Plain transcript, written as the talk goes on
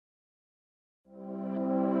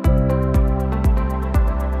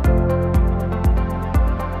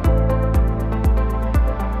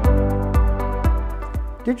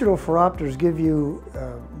Digital phoropters give you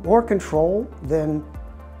more control than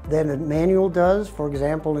a manual does. For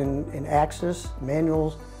example, in Axis,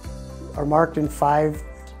 manuals are marked in 5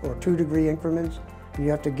 or 2 degree increments. You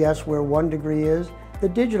have to guess where 1 degree is. The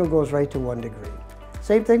digital goes right to 1 degree.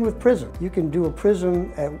 Same thing with prism. You can do a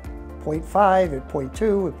prism at 0.5, at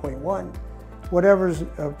 0.2, at 0.1, whatever's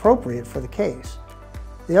appropriate for the case.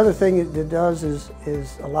 The other thing it does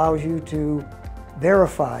is allows you to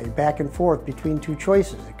verify back and forth between 2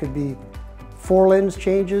 choices. It could be 4 lens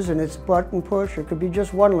changes and it's button push, or it could be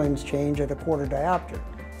just 1 lens change at a 1/4 diopter.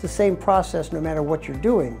 It's the same process no matter what you're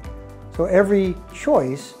doing. So every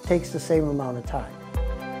choice takes the same amount of time.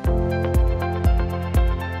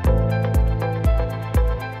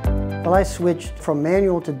 Well, I switched from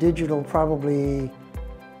manual to digital probably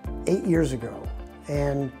 8 years ago.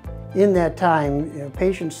 And in that time,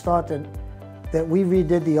 patients thought that we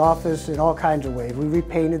redid the office in all kinds of ways. We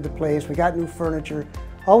repainted the place, we got new furniture.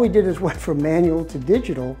 All we did is went from manual to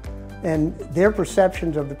digital, and their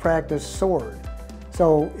perceptions of the practice soared.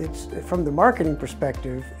 So from the marketing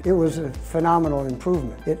perspective, it was a phenomenal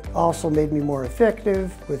improvement. It also made me more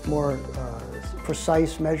effective with more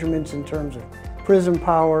precise measurements in terms of prism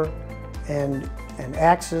power and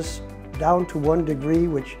axis down to 1 degree,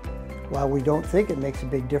 which while we don't think it makes a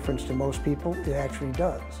big difference to most people, it actually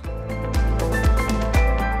does.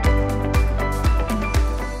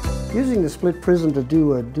 Using the split prism to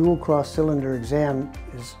do a dual cross-cylinder exam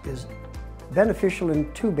is beneficial in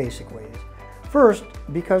 2 basic ways. First,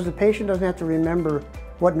 because the patient doesn't have to remember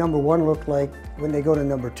what number 1 looked like when they go to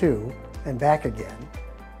number 2 and back again.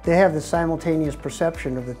 They have the simultaneous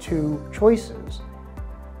perception of the 2 choices.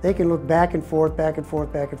 They can look back and forth, back and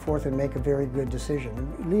forth, back and forth, and make a very good decision.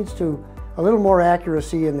 It leads to a little more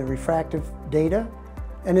accuracy in the refractive data,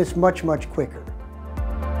 and it's much, much quicker.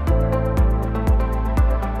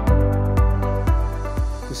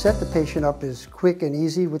 To set the patient up is quick and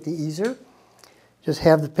easy with the Ezer. Just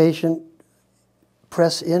have the patient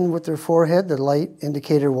press in with their forehead. The light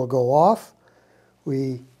indicator will go off.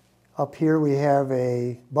 Up here we have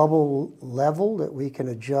a bubble level that we can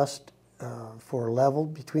adjust for level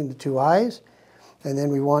between the 2 eyes. And then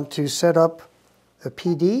we want to set up a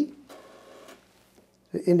PD.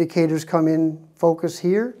 The indicators come in focus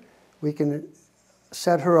here. We can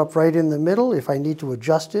set her up right in the middle. If I need to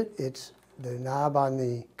adjust it, it's the knob on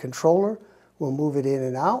the controller. We'll move it in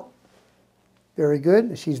and out. Very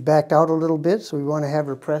good. She's backed out a little bit, so we want to have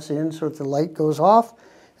her press in so that the light goes off.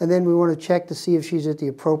 And then we want to check to see if she's at the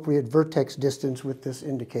appropriate vertex distance with this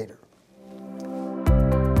indicator.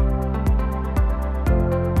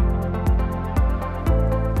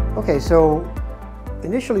 Okay, so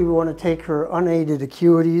initially we want to take her unaided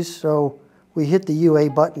acuities, so we hit the UA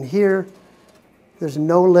button here. There's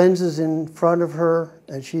no lenses in front of her,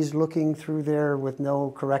 and she's looking through there with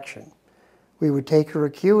no correction. We would take her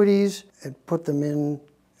acuities and put them in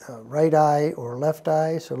right eye or left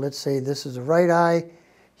eye. So let's say this is a right eye.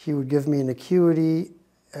 She would give me an acuity.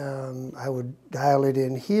 I would dial it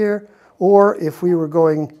in here. Or if we were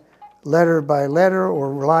going letter by letter or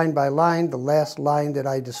line by line, the last line that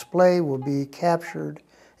I display will be captured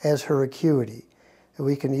as her acuity. And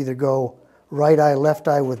we can either go right eye, left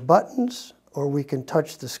eye with buttons, or we can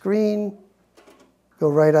touch the screen, go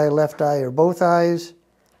right eye, left eye, or both eyes.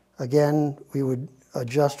 Again, we would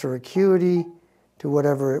adjust her acuity to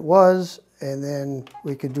whatever it was, and then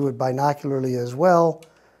we could do it binocularly as well.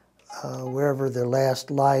 Wherever the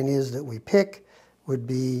last line is that we pick would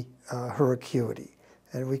be her acuity.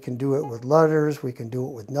 And we can do it with letters, we can do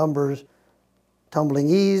it with numbers, tumbling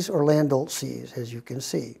E's or Landolt C's, as you can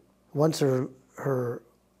see. Once her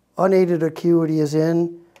unaided acuity is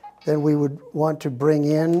in, then we would want to bring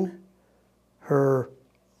in her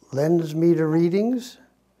lens meter readings.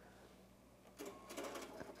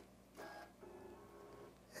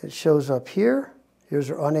 It shows up here. Here's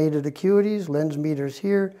her unaided acuities, lens meters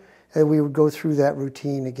here, and we would go through that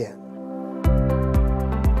routine again.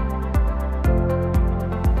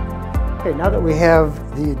 Okay, now that we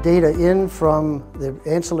have the data in from the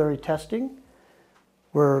ancillary testing,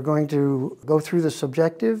 we're going to go through the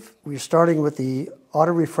subjective. We're starting with the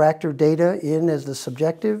autorefractor data in as the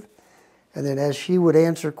subjective, and then as she would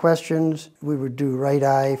answer questions, we would do right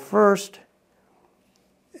eye first,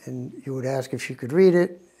 and you would ask if she could read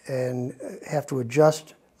it, and have to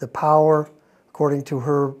adjust the power according to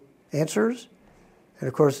her answers. And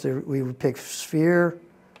of course, we would pick sphere,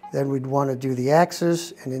 then we'd want to do the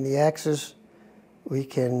axis, and in the axis, we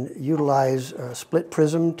can utilize a split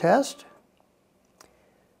prism test.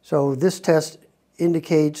 So this test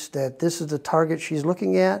indicates that this is the target she's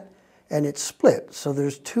looking at, and it's split. So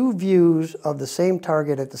there's 2 views of the same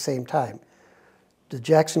target at the same time. the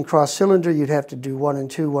Jackson cross cylinder, you'd have to do 1 and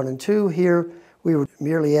 2, 1 and 2. Here, we would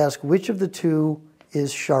merely ask which of the two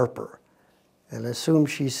is sharper. And assume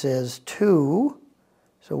she says 2,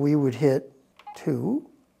 so we would hit 2.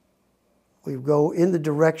 We go in the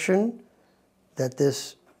direction that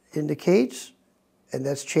this indicates, and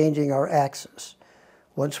that's changing our axis.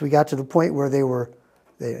 Once we got to the point where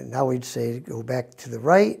now we'd say go back to the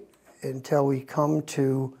right until we come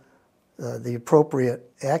to the appropriate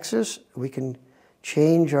axis. We can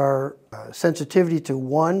change our sensitivity to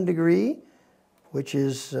 1 degree, which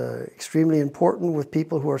is extremely important with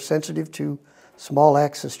people who are sensitive to small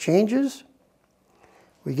axis changes.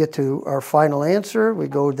 We get to our final answer. We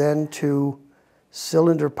go then to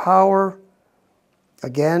cylinder power.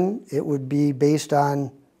 Again, it would be based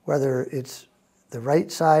on whether it's the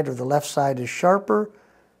right side or the left side is sharper.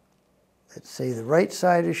 Let's say the right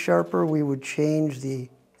side is sharper. We would change the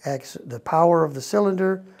power of the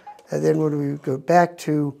cylinder. And then when we go back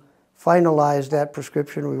to finalize that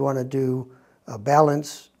prescription, we want to do a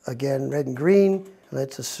balance, again, red and green.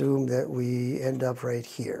 Let's assume that we end up right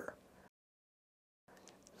here.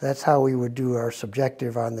 That's how we would do our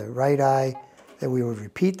subjective on the right eye. Then we would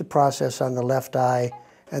repeat the process on the left eye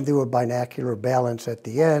and do a binocular balance at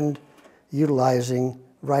the end, utilizing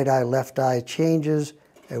right eye, left eye changes,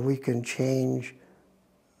 and we can change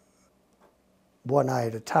one eye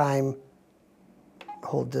at a time.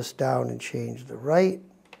 Hold this down and change the right.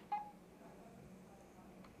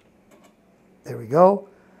 There we go.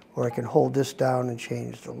 Or I can hold this down and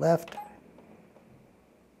change the left.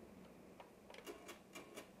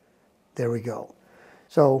 There we go.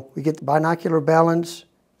 So we get the binocular balance,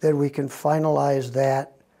 then we can finalize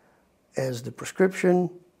that as the prescription,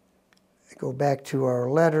 go back to our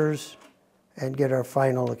letters, and get our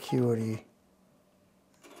final acuity.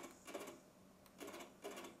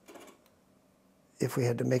 If we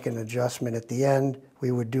had to make an adjustment at the end,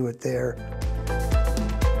 we would do it there.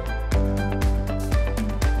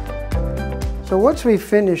 So once we've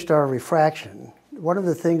finished our refraction, one of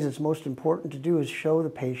the things that's most important to do is show the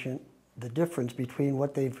patient the difference between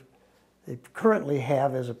what they currently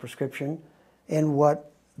have as a prescription and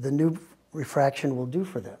what the new refraction will do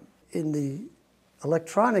for them. In the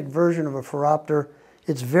electronic version of a phoropter,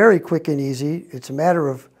 it's very quick and easy. It's a matter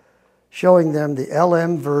of showing them the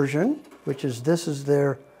LM version, which is this is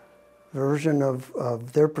their version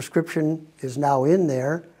of their prescription is now in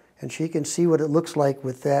there, and she can see what it looks like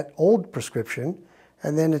with that old prescription.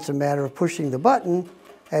 And then it's a matter of pushing the button,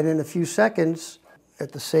 and in a few seconds,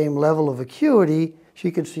 at the same level of acuity, she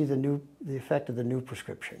can see the effect of the new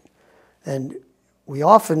prescription. And we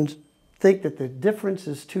often think that the difference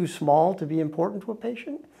is too small to be important to a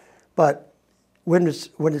patient, but when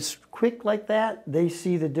it's quick like that, they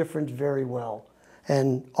see the difference very well.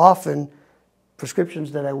 And often,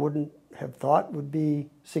 prescriptions that I wouldn't have thought would be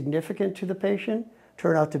significant to the patient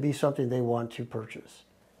turn out to be something they want to purchase.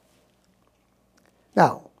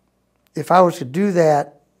 Now, if I was to do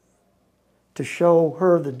that to show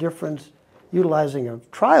her the difference utilizing a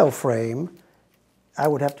trial frame, I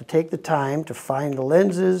would have to take the time to find the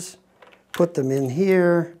lenses, put them in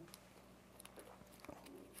here.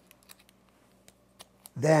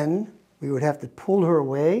 Then we would have to pull her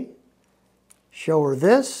away, show her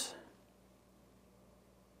this,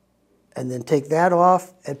 and then take that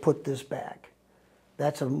off and put this back.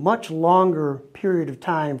 That's a much longer period of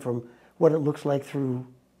time from what it looks like through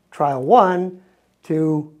trial 1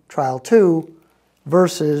 to trial 2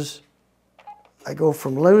 versus I go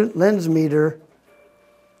from lens meter,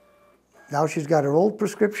 now she's got her old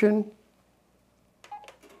prescription,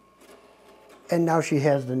 and now she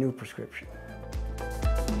has the new prescription.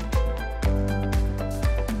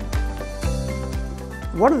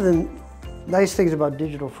 One of the nice things about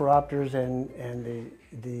digital phoropters and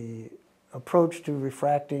the approach to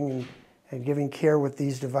refracting and giving care with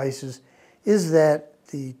these devices is that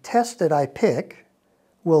the test that I pick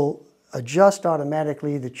will adjust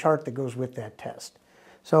automatically the chart that goes with that test.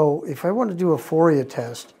 So if I want to do a Phoria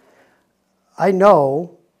test, I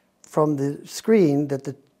know from the screen that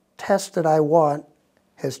the test that I want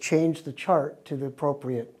has changed the chart to the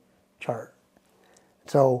appropriate chart.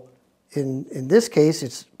 So in this case,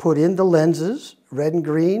 it's put in the lenses, red and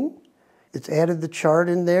green. It's added the chart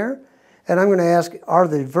in there. And I'm going to ask, are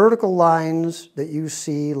the vertical lines that you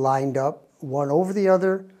see lined up one over the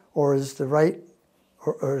other, or is the right,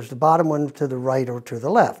 or is the bottom one to the right or to the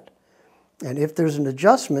left? And if there's an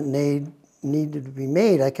adjustment needed to be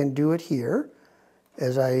made, I can do it here.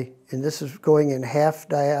 And this is going in half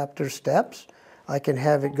diopter steps. I can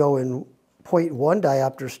have it go in 0.1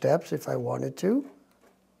 diopter steps if I wanted to.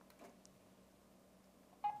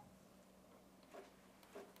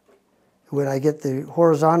 When I get the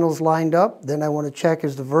horizontals lined up, then I want to check,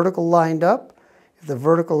 is the vertical lined up? If the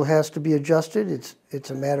vertical has to be adjusted, it's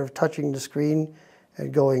a matter of touching the screen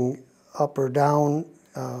and going up or down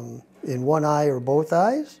in one eye or both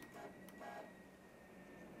eyes.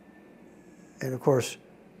 And of course,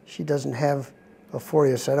 she doesn't have a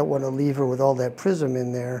Phoria, so I don't want to leave her with all that prism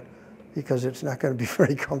in there because it's not going to be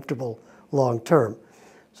very comfortable long term.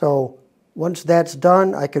 So once that's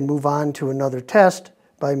done, I can move on to another test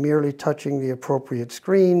by merely touching the appropriate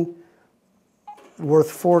screen.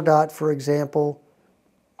 Worth 4 dot, for example.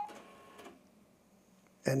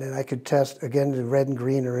 And then I could test, again, the red and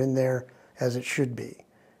green are in there as it should be.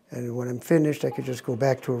 And when I'm finished, I could just go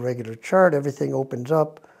back to a regular chart. Everything opens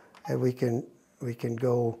up, and we can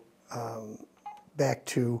go back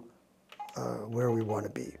to where we want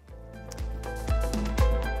to be.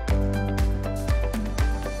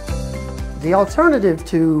 The alternative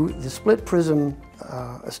to the split prism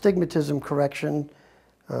astigmatism correction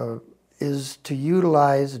is to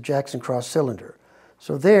utilize a Jackson cross cylinder.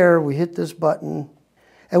 So there, we hit this button,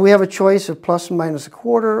 and we have a choice of plus and minus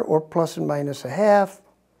 1/4 or plus and minus 1/2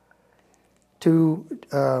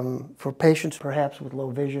 for patients perhaps with low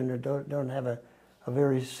vision or don't have a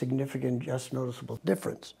very significant, just noticeable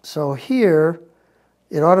difference. So here,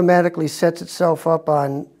 it automatically sets itself up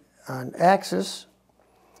on axis,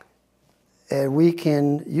 and we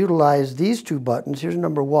can utilize these two buttons. Here's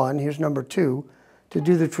number 1, here's number 2, to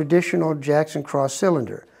do the traditional Jackson cross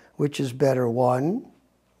cylinder. Which is better, 1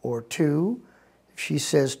 or 2? If she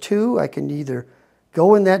says 2, I can either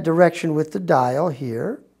go in that direction with the dial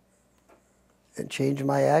here and change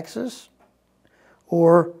my axis,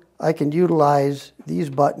 or I can utilize these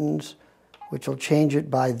buttons, which will change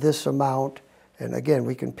it by this amount. And again,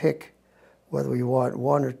 we can pick whether we want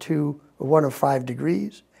 1 or 2 or 1 or 5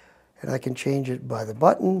 degrees. And I can change it by the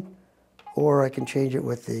button, or I can change it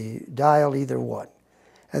with the dial, either one.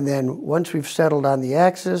 And then once we've settled on the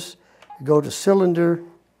axis, go to cylinder.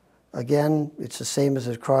 Again, it's the same as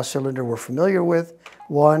a cross cylinder we're familiar with.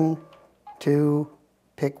 1, 2,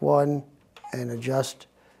 pick one, and adjust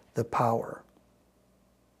the power.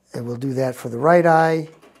 And we'll do that for the right eye.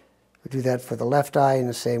 We'll do that for the left eye in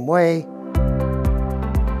the same way.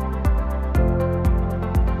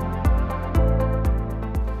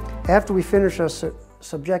 After we finish our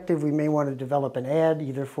subjective, we may want to develop an ad,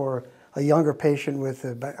 either for a younger patient with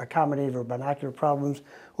accommodative or binocular problems,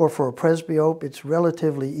 or for a presbyope. It's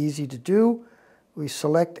relatively easy to do. We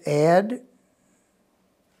select add,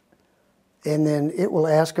 and then it will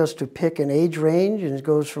ask us to pick an age range, and it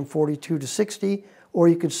goes from 42 to 60, or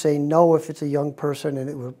you could say no if it's a young person, and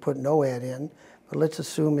it will put no ad in. But let's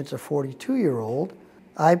assume it's a 42-year-old.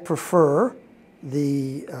 I prefer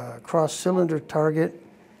the cross cylinder target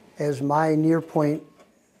as my near point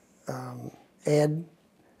ad,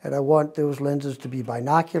 and I want those lenses to be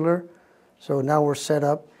binocular. So now we're set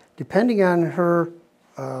up. Depending on her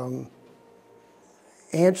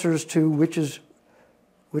answers to which is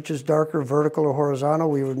darker, vertical or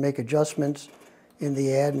horizontal, we would make adjustments in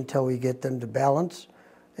the ad until we get them to balance.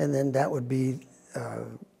 And then that would be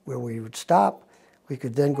where we would stop. We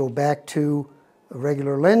could then go back to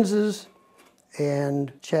regular lenses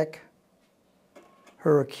and check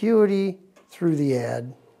her acuity through the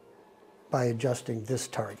ad by adjusting this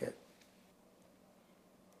target.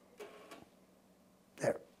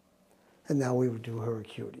 There. And now we would do her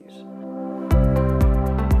acuities.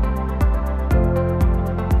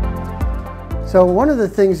 So one of the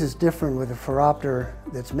things that's different with a phoropter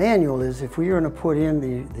that's manual is if we are going to put in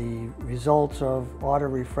the results of auto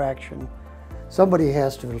refraction, somebody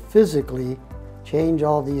has to physically change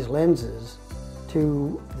all these lenses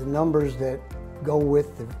to the numbers that go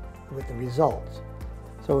with the results.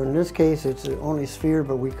 So in this case, it's only sphere,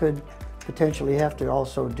 but we could potentially have to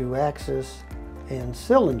also do axis and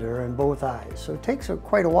cylinder in both eyes. So it takes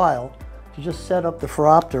quite a while to just set up the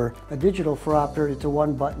phoropter. A digital phoropter, it's a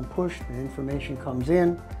one-button push. The information comes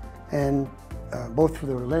in, and both for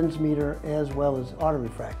the lens meter as well as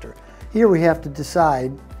autorefractor. Here we have to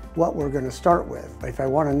decide what we're going to start with. If I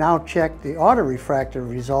want to now check the autorefractor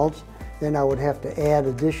results, then I would have to add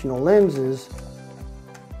additional lenses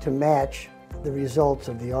to match the results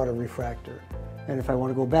of the autorefractor. And if I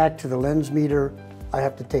want to go back to the lens meter, I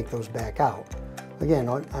have to take those back out. Again,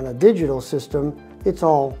 on a digital system, it's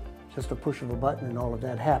all just a push of a button and all of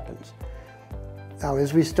that happens. Now,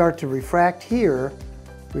 as we start to refract here,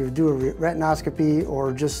 we would do a retinoscopy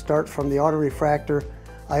or just start from the autorefractor.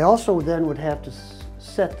 I also then would have to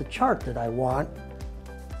set the chart that I want.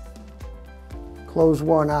 Close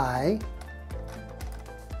one eye.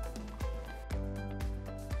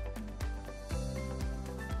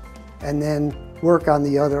 And then work on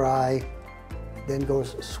the other eye then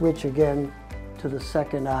goes switch again to the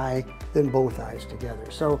second eye, then both eyes together.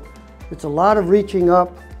 So it's a lot of reaching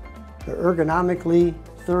up. Ergonomically,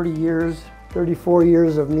 34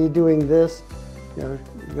 years of me doing this, you know,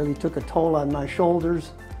 really took a toll on my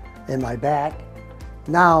shoulders and my back.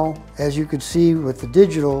 Now, as you could see with the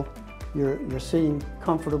digital, you're sitting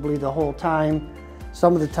comfortably the whole time.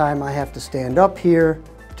 Some of the time I have to stand up here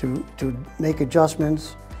to make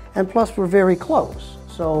adjustments, and plus we're very close.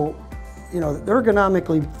 So, you know,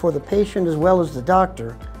 ergonomically for the patient as well as the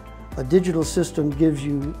doctor, a digital system gives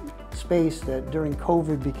you space that during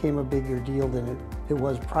COVID became a bigger deal than it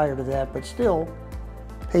was prior to that, but still,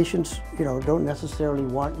 patients, you know, don't necessarily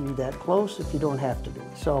want you that close if you don't have to be.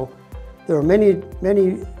 So there are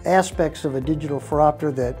many aspects of a digital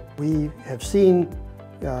phoropter that we have seen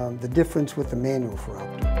the difference with the manual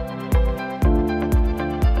phoropter.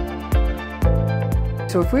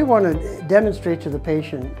 So if we want to demonstrate to the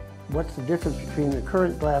patient what's the difference between the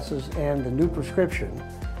current glasses and the new prescription,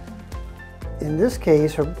 in this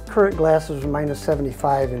case, her current glasses are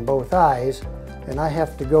 -75 in both eyes, and I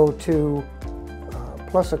have to go to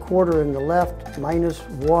 +1/4 in the left,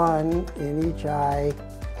 -1 in each eye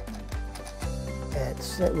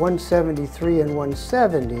at 173 and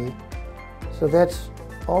 170. So that's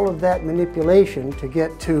all of that manipulation to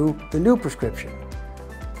get to the new prescription.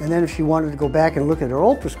 And then if she wanted to go back and look at her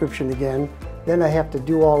old prescription again, then I have to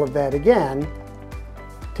do all of that again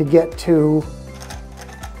to get to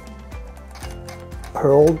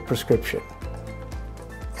her old prescription.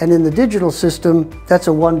 And in the digital system, that's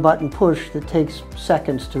a one-button push that takes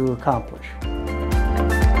seconds to accomplish.